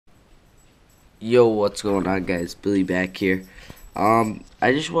Yo, what's going on, guys? Billy back here. I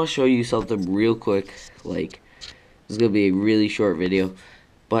just want to show you something real quick. Like, this is gonna be a really short video,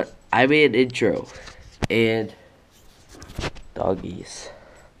 but I made an intro and doggies.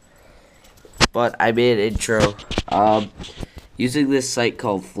 But I made an intro using this site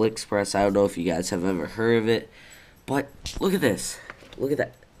called Flixpress. I don't know if you guys have ever heard of it, but look at this. Look at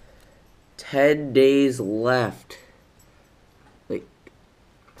that. 10 days left. Like,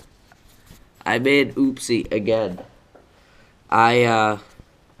 I made oopsie again.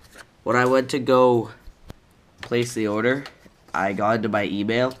 When I went to go place the order, I got into my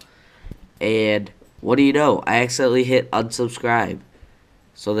email, and what do you know? I accidentally hit unsubscribe,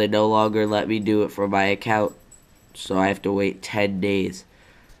 so they no longer let me do it from my account, so I have to wait 10 days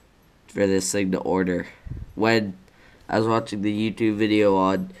for this thing to order. When I was watching the YouTube video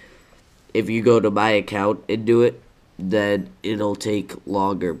on, if you go to my account and do it, then it'll take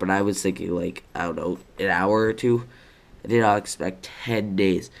longer, but I was thinking like, I don't know, an hour or two. I did not expect 10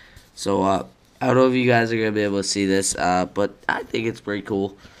 days. So, I don't know if you guys are going to be able to see this, but I think it's pretty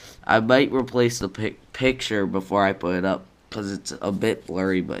cool. I might replace the picture before I put it up, because it's a bit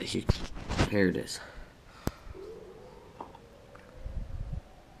blurry, but here it is.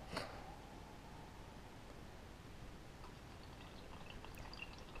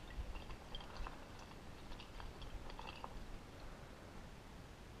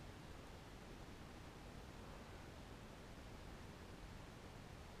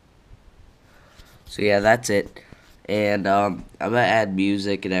 So yeah, that's it. And I'm gonna add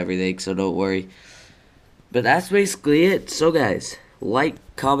music and everything, so don't worry. But that's basically it. So guys, like,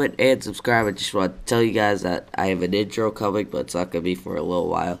 comment, and subscribe. I just want to tell you guys that I have an intro coming, but it's not gonna be for a little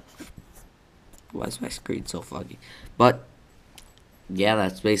while. Why is my screen so foggy? But yeah,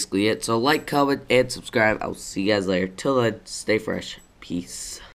 that's basically it. So like, comment, and subscribe. I'll see you guys later. Till then, stay fresh. Peace.